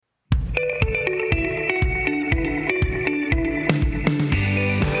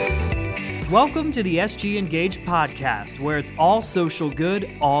Welcome to the SG Engage podcast, where it's all social good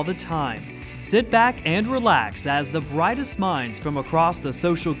all the time. Sit back and relax as the brightest minds from across the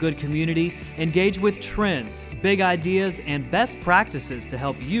social good community engage with trends, big ideas, and best practices to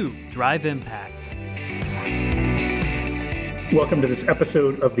help you drive impact. Welcome to this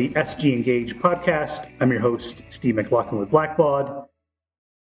episode of the SG Engage podcast. I'm your host, Steve McLaughlin with Blackbaud.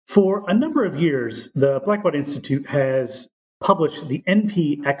 For a number of years, the Blackbaud Institute has published the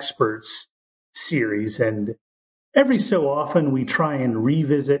NP Experts series, and every so often we try and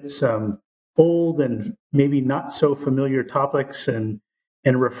revisit some old and maybe not so familiar topics and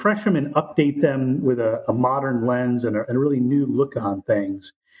refresh them and update them with a modern lens and a really new look on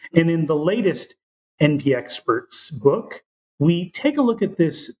things. And in the latest NP Experts book, we take a look at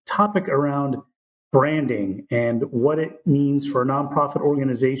this topic around branding and what it means for nonprofit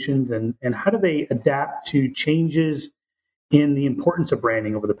organizations and how do they adapt to changes in the importance of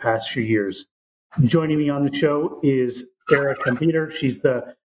branding over the past few years. Joining me on the show is Farah Khampeter. She's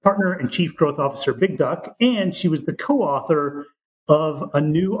the partner and chief growth officer, Big Duck, and she was the co-author of a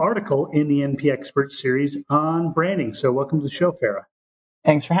new article in the NP Experts series on branding. So welcome to the show, Farah.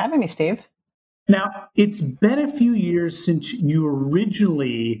 Thanks for having me, Steve. Now, it's been a few years since you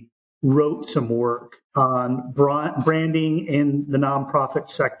originally wrote some work on branding in the nonprofit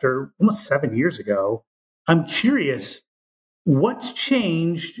sector almost 7 years ago. I'm curious, what's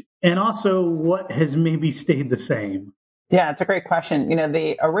changed and also what has maybe stayed the same? Yeah, it's a great question. You know,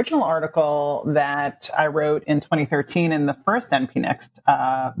 the original article that I wrote in 2013 in the first NP Next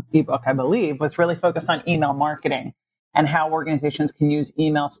ebook, I believe, was really focused on email marketing and how organizations can use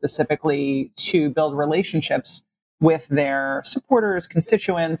email specifically to build relationships with their supporters,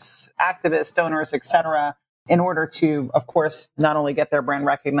 constituents, activists, donors, et cetera, in order to, of course, not only get their brand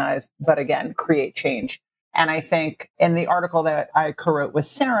recognized, but again, create change. And I think in the article that I co-wrote with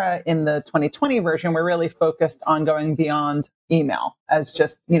Sarah in the 2020 version, we're really focused on going beyond email as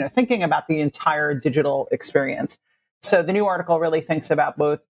just, thinking about the entire digital experience. So the new article really thinks about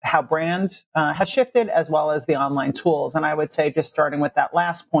both how brand has shifted as well as the online tools. And I would say, just starting with that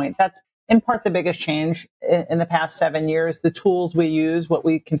last point, that's in part the biggest change in the past 7 years. The tools we use, what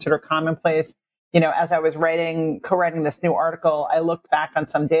we consider commonplace. As I was co-writing this new article, I looked back on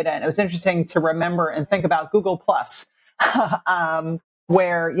some data, and it was interesting to remember and think about Google Plus,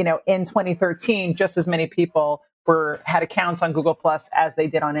 where, in 2013, just as many people had accounts on Google Plus as they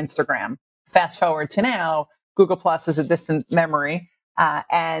did on Instagram. Fast forward to now, Google Plus is a distant memory,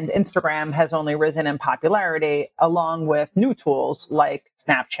 and Instagram has only risen in popularity, along with new tools like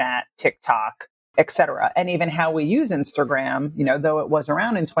Snapchat, TikTok, et cetera. And even how we use Instagram, though it was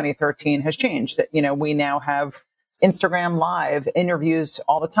around in 2013, has changed. We now have Instagram Live interviews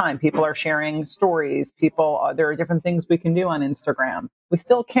all the time. People are sharing stories. There are different things we can do on Instagram. We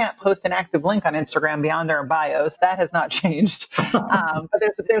still can't post an active link on Instagram beyond our bios. That has not changed. But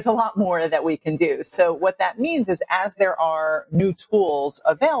there's a lot more that we can do. So what that means is, as there are new tools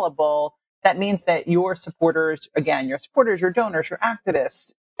available, that means that your supporters, your donors, your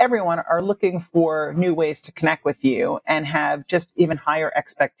activists, everyone are looking for new ways to connect with you and have just even higher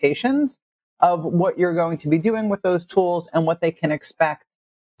expectations of what you're going to be doing with those tools and what they can expect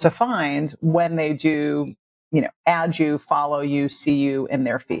to find when they do, add you, follow you, see you in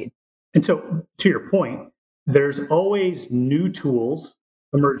their feed. And so, to your point, there's always new tools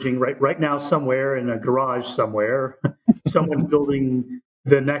emerging right now somewhere in a garage somewhere. Someone's building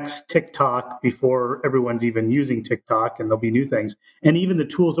the next TikTok before everyone's even using TikTok, and there'll be new things. And even the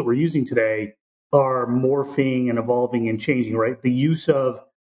tools that we're using today are morphing and evolving and changing, right? The use of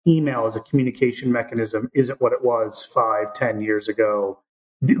email as a communication mechanism isn't what it was 5-10 years ago.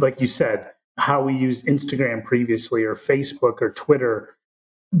 Like you said, how we used Instagram previously or Facebook or Twitter,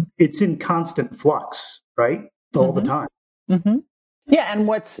 it's in constant flux, right? All the time. Mm-hmm. Yeah. And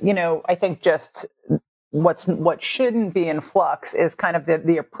I think just what shouldn't be in flux is kind of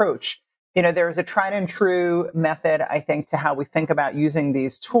the approach. There's a tried and true method, I think, to how we think about using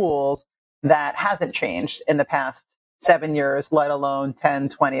these tools that hasn't changed in the past 7 years, let alone 10,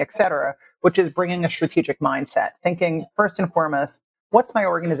 20, et cetera, which is bringing a strategic mindset, thinking first and foremost, what's my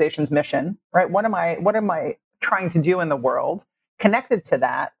organization's mission, right? What am I trying to do in the world? Connected to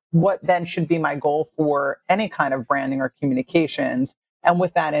that, what then should be my goal for any kind of branding or communications? And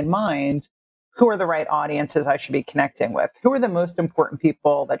with that in mind, who are the right audiences I should be connecting with? Who are the most important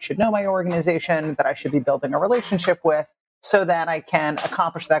people that should know my organization, that I should be building a relationship with, so that I can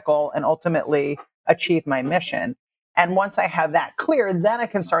accomplish that goal and ultimately achieve my mission? And once I have that clear, then I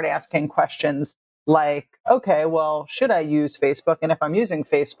can start asking questions like, okay, well, should I use Facebook? And if I'm using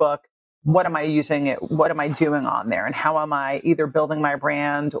Facebook, what am I using it? What am I doing on there? And how am I either building my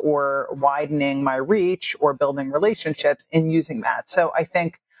brand or widening my reach or building relationships in using that? So I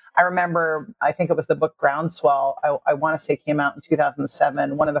think it was the book Groundswell. I want to say came out in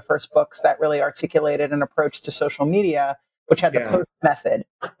 2007. One of the first books that really articulated an approach to social media, which had the post method,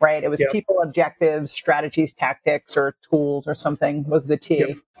 right? It was people, objectives, strategies, tactics, or tools or something was the T.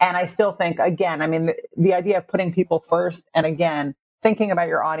 Yep. And I still think, again, I mean, the idea of putting people first and again, thinking about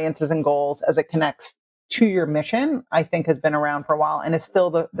your audiences and goals as it connects to your mission, I think has been around for a while and is still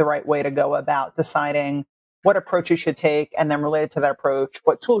the right way to go about deciding what approach you should take, and then related to that approach,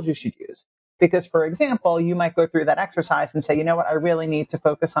 what tools you should use. Because, for example, you might go through that exercise and say, you know what, I really need to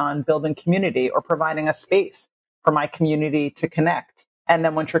focus on building community or providing a space for my community to connect. And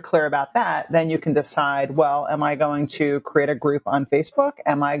then once you're clear about that, then you can decide, well, am I going to create a group on Facebook?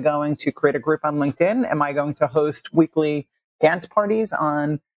 Am I going to create a group on LinkedIn? Am I going to host weekly dance parties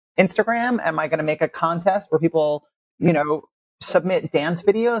on Instagram? Am I going to make a contest where people, submit dance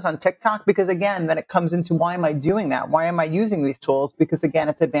videos on TikTok? Because again, then it comes into, why am I doing that? Why am I using these tools? Because again,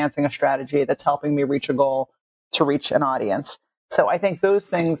 it's advancing a strategy that's helping me reach a goal to reach an audience. So I think those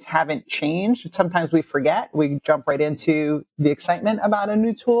things haven't changed. Sometimes we forget, we jump right into the excitement about a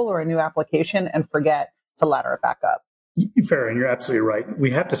new tool or a new application and forget to ladder it back up. Fair, and you're absolutely right. We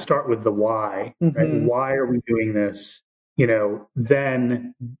have to start with the why, right? Why are we doing this?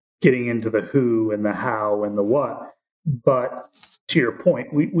 Then getting into the who and the how and the what. But to your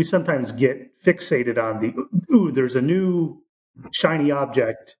point, we sometimes get fixated on there's a new shiny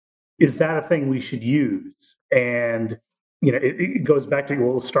object. Is that a thing we should use? And, it goes back to,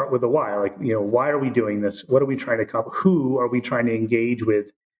 we'll start with the why. Like, why are we doing this? What are we trying to accomplish? Who are we trying to engage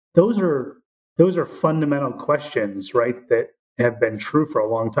with? Those are fundamental questions, right? That have been true for a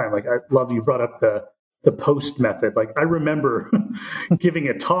long time. Like, I love you brought up the post method. Like, I remember giving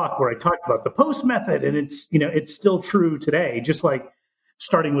a talk where I talked about the post method, and it's still true today. Just like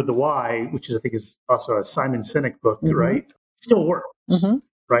starting with the why, which I think is also a Simon Sinek book, right? Still works,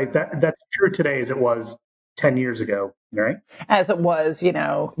 right? That's true today as it was 10 years ago, right? As it was,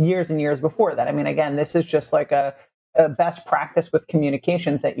 years and years before that. I mean, again, this is just like a best practice with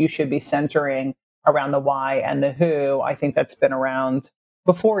communications that you should be centering around the why and the who. I think that's been around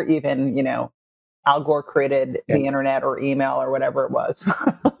before even, Al Gore created the internet or email or whatever it was.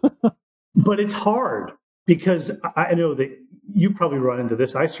 But it's hard because I know that you probably run into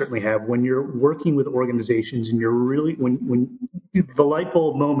this. I certainly have. When you're working with organizations and you're really, when the light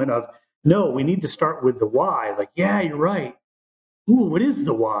bulb moment of, no, we need to start with the why. Like, yeah, you're right. Ooh, what is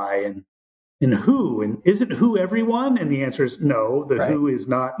the why? And who? And is it who everyone? And the answer is no, the who is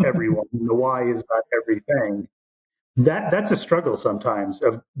not everyone. And the why is not everything. That's a struggle sometimes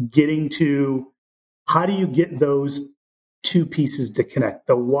of getting to, how do you get those two pieces to connect?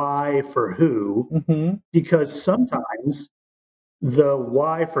 The why for who, because sometimes the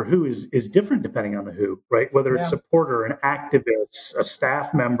why for who is different depending on the who, right? Whether it's a supporter, an activist, a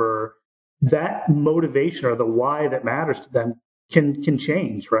staff member, that motivation or the why that matters to them can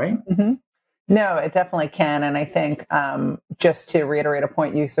change, right? No, it definitely can. And I think just to reiterate a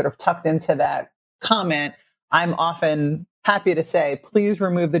point you sort of tucked into that comment, I'm often happy to say, please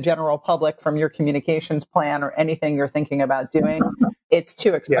remove the general public from your communications plan or anything you're thinking about doing. It's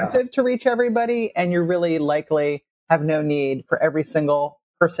too expensive to reach everybody, and you really likely have no need for every single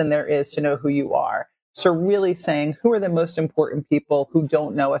person there is to know who you are. So really saying, who are the most important people who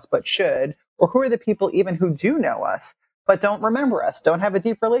don't know us but should, or who are the people even who do know us but don't remember us, don't have a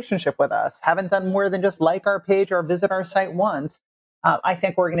deep relationship with us, haven't done more than just like our page or visit our site once. I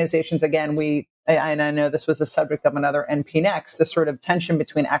think organizations, again, and I know this was the subject of another NP Next, this sort of tension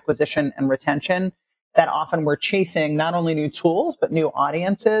between acquisition and retention, that often we're chasing not only new tools, but new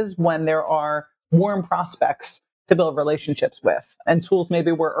audiences when there are warm prospects to build relationships with, and tools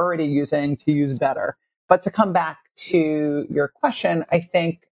maybe we're already using to use better. But to come back to your question, I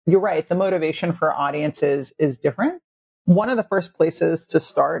think you're right. The motivation for audiences is different. One of the first places to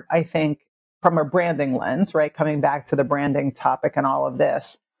start, I think, from a branding lens, right, coming back to the branding topic and all of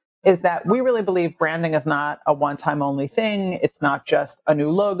this, is that we really believe branding is not a one-time only thing. It's not just a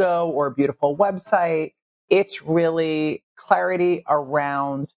new logo or a beautiful website. It's really clarity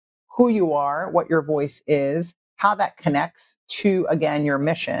around who you are, what your voice is, how that connects to, again, your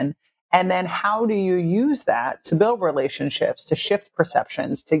mission. And then how do you use that to build relationships, to shift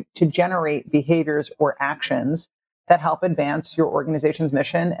perceptions, to generate behaviors or actions that help advance your organization's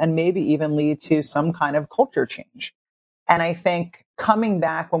mission and maybe even lead to some kind of culture change. And I think coming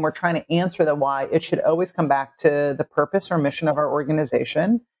back when we're trying to answer the why, it should always come back to the purpose or mission of our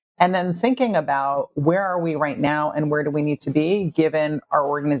organization And then thinking about where are we right now and where do we need to be given our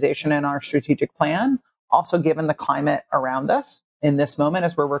organization and our strategic plan, also given the climate around us in this moment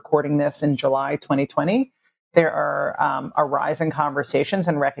as we're recording this in July 2020. There are a rise in conversations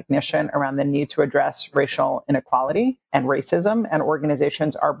and recognition around the need to address racial inequality and racism, and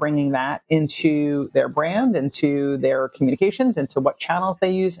organizations are bringing that into their brand, into their communications, into what channels they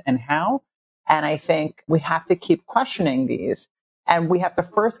use and how. And I think we have to keep questioning these. And we have to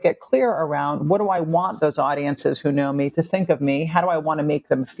first get clear around what do I want those audiences who know me to think of me? How do I want to make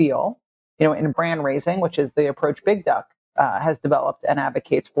them feel? In brand raising, which is the approach Big Duck has developed and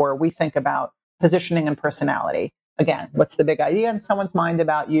advocates for, we think about positioning and personality. Again, what's the big idea in someone's mind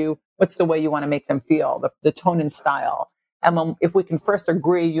about you? What's the way you want to make them feel, the tone and style? And if we can first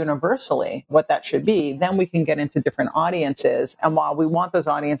agree universally what that should be, then we can get into different audiences. And while we want those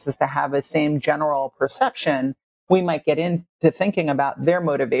audiences to have the same general perception, we might get into thinking about their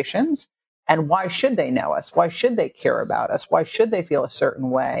motivations and why should they know us? Why should they care about us? Why should they feel a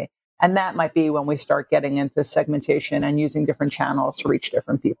certain way? And that might be when we start getting into segmentation and using different channels to reach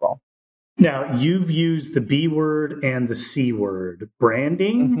different people. Now, you've used the B word and the C word,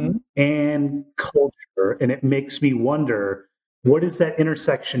 branding and culture, and it makes me wonder, what is that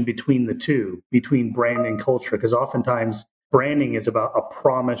intersection between the two, between brand and culture? Because oftentimes branding is about a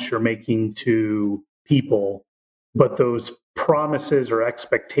promise you're making to people, but those promises or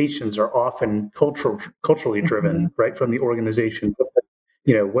expectations are often culturally driven, right, from the organization.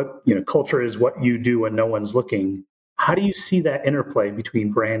 Culture is what you do when no one's looking. How do you see that interplay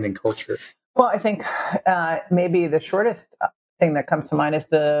between brand and culture? Well, I think maybe the shortest thing that comes to mind is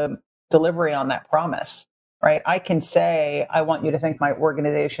the delivery on that promise, right? I can say, I want you to think my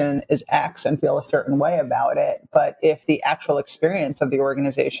organization is X and feel a certain way about it. But if the actual experience of the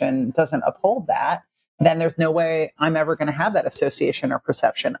organization doesn't uphold that, then there's no way I'm ever going to have that association or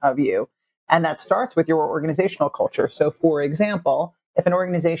perception of you. And that starts with your organizational culture. So for example, if an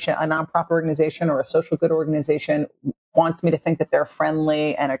organization, a nonprofit organization or a social good organization wants me to think that they're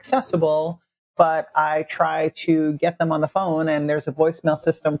friendly and accessible, but I try to get them on the phone and there's a voicemail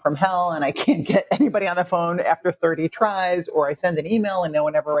system from hell and I can't get anybody on the phone after 30 tries, or I send an email and no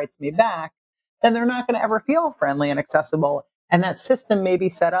one ever writes me back, then they're not going to ever feel friendly and accessible. And that system may be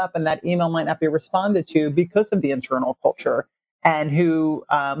set up and that email might not be responded to because of the internal culture and who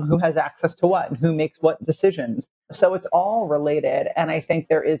has access to what and who makes what decisions. So it's all related. And I think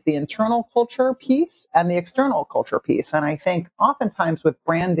there is the internal culture piece and the external culture piece. And I think oftentimes with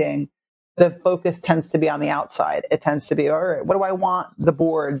branding, the focus tends to be on the outside. It tends to be, all right, what do I want the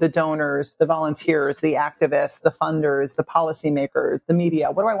board, the donors, the volunteers, the activists, the funders, the policymakers, the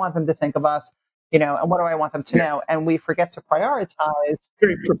media, what do I want them to think of us? And what do I want them to know? And we forget to prioritize.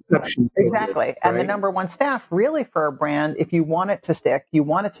 Very perception. Exactly. Right? And the number one staff really for a brand, if you want it to stick, you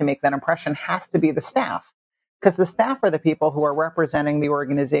want it to make that impression, has to be the staff. Because the staff are the people who are representing the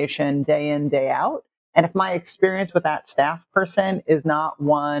organization day in, day out. And if my experience with that staff person is not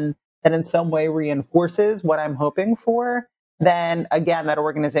one that in some way reinforces what I'm hoping for, then again, that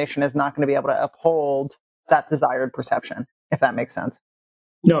organization is not going to be able to uphold that desired perception, if that makes sense.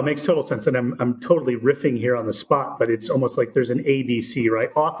 No, it makes total sense. And I'm totally riffing here on the spot, but it's almost like there's an ABC, right?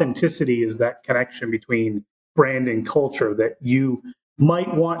 Authenticity is that connection between brand and culture, that you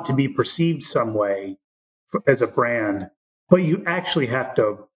might want to be perceived some way as a brand, but you actually have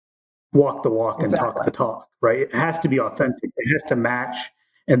to walk the walk and talk the talk, right? It has to be authentic. It has to match.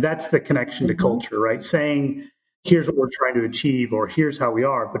 And that's the connection to culture, right? Saying, here's what we're trying to achieve, or here's how we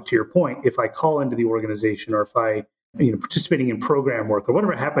are. But to your point, if I call into the organization, or if I participating in program work or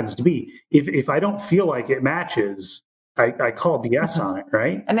whatever it happens to be, if I don't feel like it matches, I call BS on it,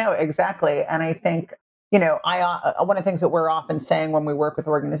 right? I know, exactly. And I think, one of the things that we're often saying when we work with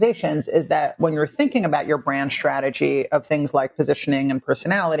organizations is that when you're thinking about your brand strategy of things like positioning and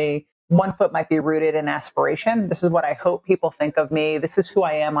personality, one foot might be rooted in aspiration. This is what I hope people think of me. This is who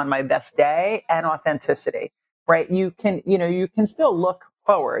I am on my best day, and authenticity, right? You can still look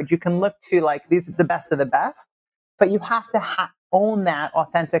forward. You can look to like, these are the best of the best, but you have to own that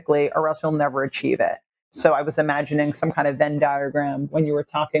authentically or else you'll never achieve it. So I was imagining some kind of Venn diagram when you were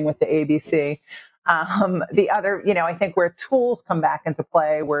talking with the ABC. The other, I think where tools come back into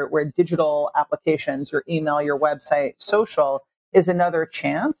play, where digital applications, your email, your website, social is another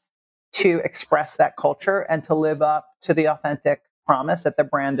chance to express that culture and to live up to the authentic promise that the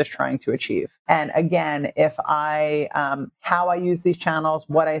brand is trying to achieve. And again, if how I use these channels,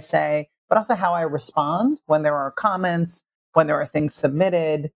 what I say, but also how I respond when there are comments, when there are things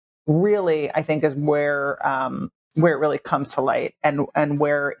submitted, really, I think is where it really comes to light, and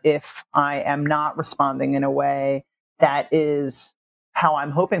where if I am not responding in a way that is how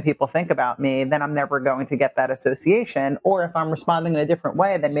I'm hoping people think about me, then I'm never going to get that association. Or if I'm responding in a different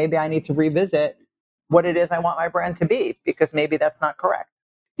way, then maybe I need to revisit what it is I want my brand to be, because maybe that's not correct.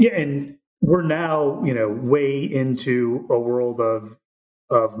 Yeah, and we're now, way into a world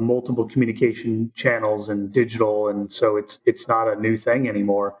of multiple communication channels and digital, and so it's not a new thing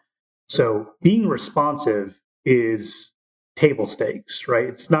anymore. So being responsive is table stakes, right?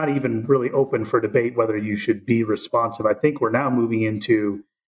 It's not even really open for debate whether you should be responsive. I think we're now moving into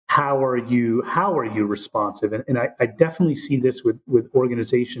how are you responsive, and I definitely see this with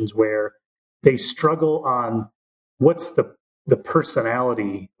organizations where they struggle on what's the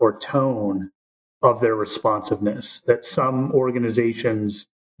personality or tone of their responsiveness. That some organizations,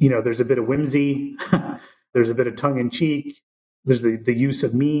 there's a bit of whimsy, there's a bit of tongue in cheek, there's the use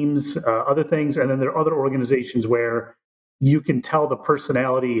of memes, other things. And then there are other organizations where you can tell the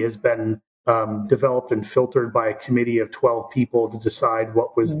personality has been developed and filtered by a committee of 12 people to decide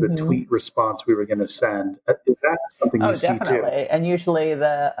what was the tweet response we were going to send. Is that something you see too? Definitely. And usually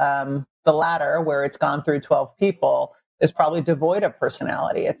the latter, where it's gone through 12 people, is probably devoid of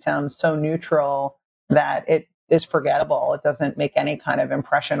personality. It sounds so neutral that it is forgettable. It doesn't make any kind of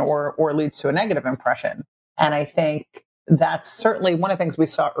impression or leads to a negative impression. And I think that's certainly one of the things we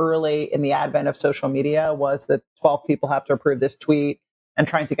saw early in the advent of social media, was that 12 people have to approve this tweet, and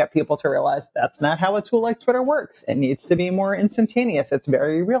trying to get people to realize that's not how a tool like Twitter works. It needs to be more instantaneous. It's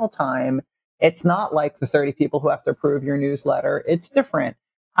very real time. It's not like the 30 people who have to approve your newsletter. It's different.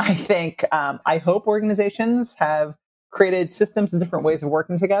 I think, I hope organizations have created systems and different ways of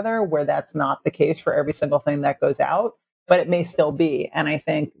working together where that's not the case for every single thing that goes out, but it may still be. And I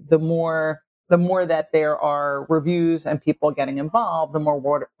think the more that there are reviews and people getting involved, the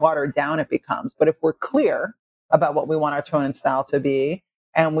more watered down it becomes. But if we're clear about what we want our tone and style to be,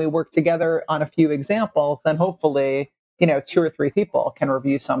 and we work together on a few examples, then hopefully, 2 or 3 people can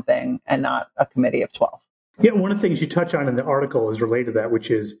review something and not a committee of 12. Yeah, one of the things you touch on in the article is related to that, which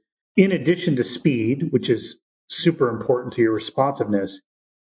is, in addition to speed, which is super important to your responsiveness,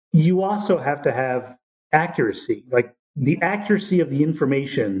 you also have to have accuracy. Like, the accuracy of the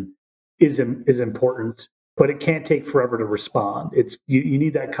information is important, but it can't take forever to respond. It's you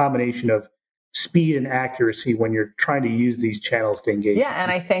need that combination of speed and accuracy when you're trying to use these channels to engage. Yeah,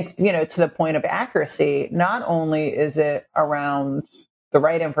 and I think, to the point of accuracy, not only is it around the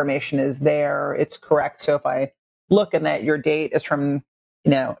right information is there, it's correct. So if I look and that your date is from,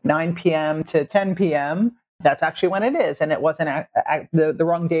 9 p.m. to 10 p.m., that's actually when it is, and it wasn't the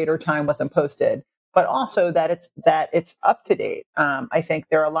wrong date or time wasn't posted. But also that it's up to date. I think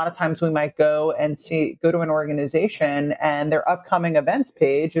there are a lot of times we might go to an organization and their upcoming events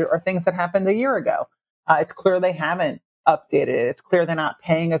page are things that happened a year ago. It's clear they haven't updated it. It's clear they're not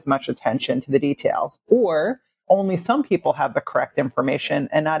paying as much attention to the details, or only some people have the correct information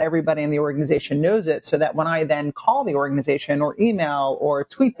and not everybody in the organization knows it. So that when I then call the organization or email or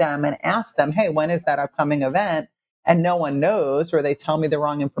tweet them and ask them, hey, when is that upcoming event? And no one knows, or they tell me the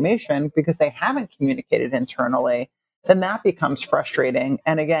wrong information because they haven't communicated internally, then that becomes frustrating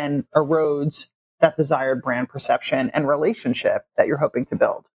and again erodes that desired brand perception and relationship that you're hoping to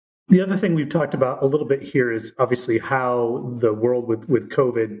build. The other thing we've talked about a little bit here is obviously how the world with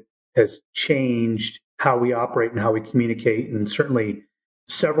COVID has changed how we operate and how we communicate. And certainly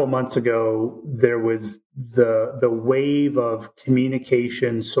several months ago, there was the wave of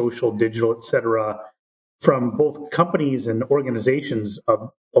communication, social, digital, et cetera, from both companies and organizations,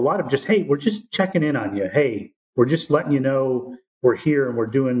 of a lot of just, hey, we're just checking in on you. Hey, we're just letting you know we're here and we're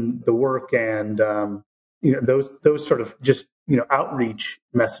doing the work, and those sort of just outreach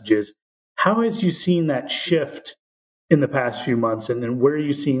messages. How has you seen that shift in the past few months, and then where are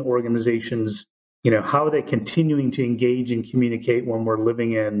you seeing organizations? How are they continuing to engage and communicate when we're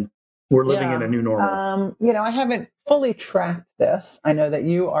living in a new normal? I haven't fully tracked this. I know that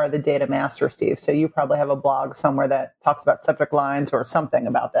you are the data master, Steve, so you probably have a blog somewhere that talks about subject lines or something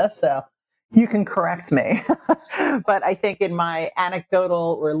about this. So you can correct me. But I think in my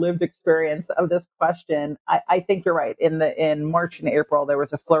anecdotal or lived experience of this question, I think you're right. In March and April, there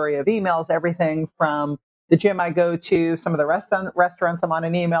was a flurry of emails, everything from the gym I go to, some of the restaurants I'm on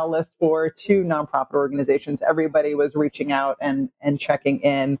an email list for, to nonprofit organizations. Everybody was reaching out and checking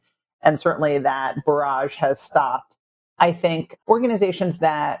in. And certainly that barrage has stopped. I think organizations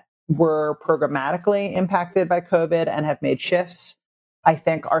that were programmatically impacted by COVID and have made shifts, I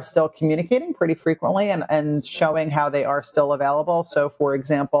think are still communicating pretty frequently and showing how they are still available. So for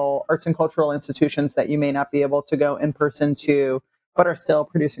example, arts and cultural institutions that you may not be able to go in person to, but are still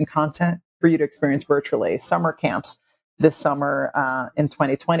producing content for you to experience virtually. Summer camps this summer in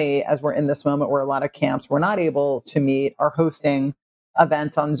 2020, as we're in this moment where a lot of camps were not able to meet, are hosting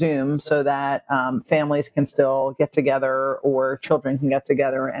events on Zoom so that families can still get together or children can get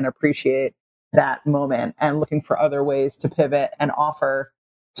together and appreciate that moment, and looking for other ways to pivot and offer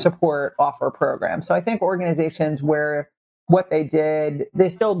support, offer programs. So I think organizations where what they did, they're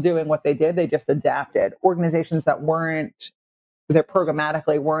still doing what they did, they just adapted. Organizations that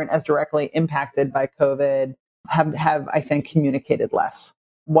programmatically weren't as directly impacted by COVID have I think communicated less.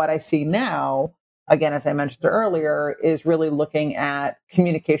 What I see now, again, as I mentioned earlier, is really looking at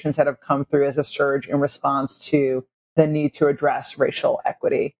communications that have come through as a surge in response to the need to address racial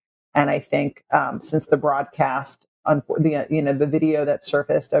equity. And I think since the broadcast, the video that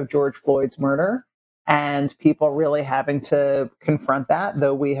surfaced of George Floyd's murder, and people really having to confront that,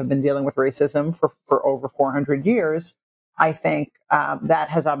 though we have been dealing with racism for over 400 years, I think that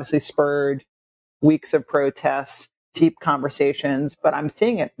has obviously spurred weeks of protests, deep conversations, but I'm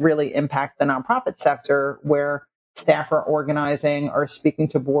seeing it really impact the nonprofit sector, where staff are organizing or speaking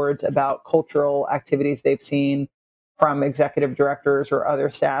to boards about cultural activities they've seen from executive directors or other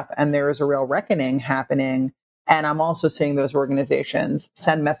staff, and there is a real reckoning happening. And I'm also seeing those organizations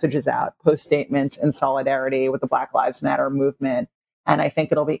send messages out, post statements in solidarity with the Black Lives Matter movement. And I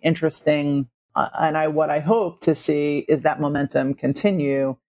think it'll be interesting. What I hope to see is that momentum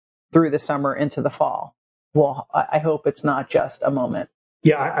continue through the summer into the fall. Well, I hope it's not just a moment.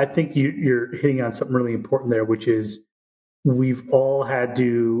 Yeah, I think you're hitting on something really important there, which is we've all had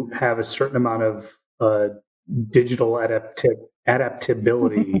to have a certain amount of digital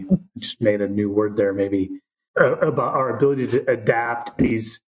adaptability. Just made a new word there, maybe, about our ability to adapt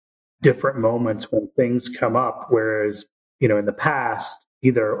these different moments when things come up. Whereas, in the past,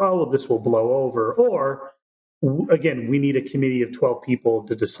 either, this will blow over, or again, we need a committee of 12 people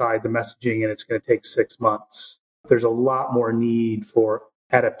to decide the messaging and it's going to take 6 months. There's a lot more need for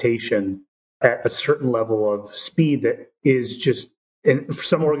adaptation at a certain level of speed that is just, and for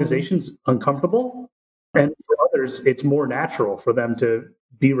some organizations, uncomfortable. And for others, it's more natural for them to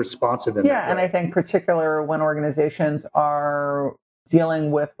be responsive in that way. And I think particular when organizations are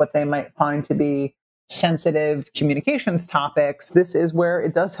dealing with what they might find to be sensitive communications topics, this is where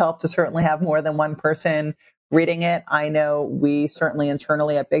it does help to certainly have more than one person reading it. I know we certainly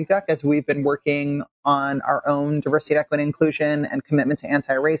internally at Big Duck, as we've been working on our own diversity, equity, inclusion, and commitment to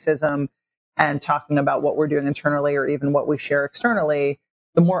anti-racism, and talking about what we're doing internally or even what we share externally,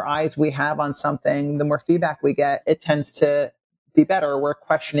 the more eyes we have on something, the more feedback we get, it tends to be better. We're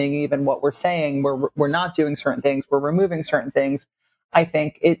questioning even what we're saying. We're not doing certain things. We're removing certain things. I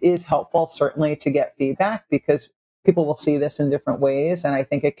think it is helpful, certainly, to get feedback, because people will see this in different ways. And I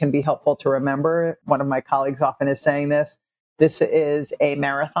think it can be helpful to remember. One of my colleagues often is saying this is a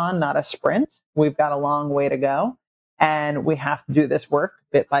marathon, not a sprint. We've got a long way to go, and we have to do this work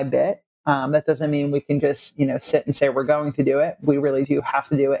bit by bit. That doesn't mean we can just, sit and say we're going to do it. We really do have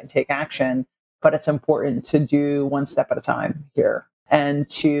to do it and take action, but it's important to do one step at a time here. And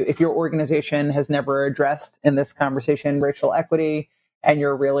if your organization has never addressed in this conversation racial equity, and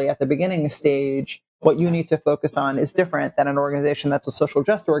you're really at the beginning stage, what you need to focus on is different than an organization that's a social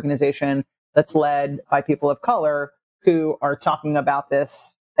justice organization that's led by people of color who are talking about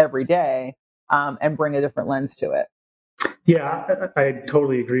this every day, and bring a different lens to it. Yeah, I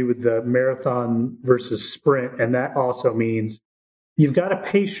totally agree with the marathon versus sprint. And that also means you've got to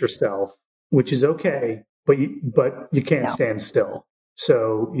pace yourself, which is okay, but you can't stand still.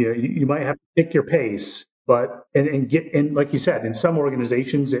 So you might have to pick your pace, but and like you said, in some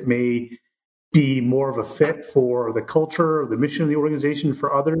organizations it may be more of a fit for the culture or the mission of the organization.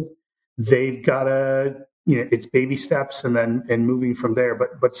 For others, they've got to, it's baby steps and moving from there,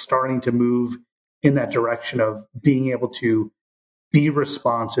 but starting to move in that direction of being able to be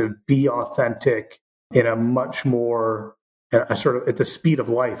responsive, be authentic in a much more sort of at the speed of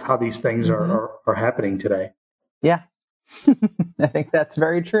life, how these things are happening today. Yeah, I think that's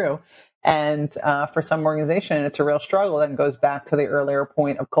very true. And for some organization, it's a real struggle that goes back to the earlier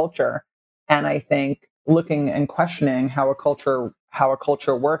point of culture. And I think looking and questioning how a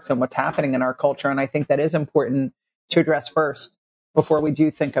culture works and what's happening in our culture. And I think that is important to address first before we do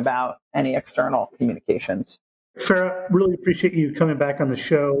think about any external communications. Farah, really appreciate you coming back on the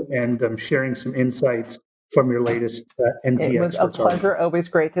show and sharing some insights from your latest NP. It was a pleasure. Always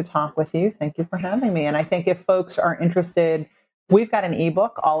great to talk with you. Thank you for having me. And I think if folks are interested, we've got an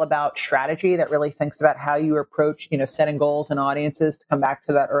ebook all about strategy that really thinks about how you approach, setting goals and audiences. To come back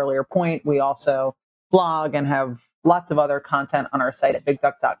to that earlier point, we also blog and have lots of other content on our site at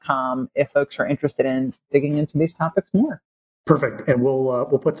bigduck.com if folks are interested in digging into these topics more. Perfect. And we'll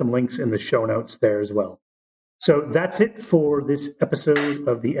put some links in the show notes there as well. So that's it for this episode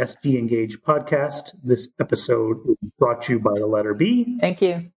of the SG Engage podcast. This episode is brought to you by the letter B. Thank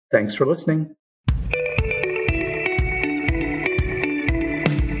you. Thanks for listening.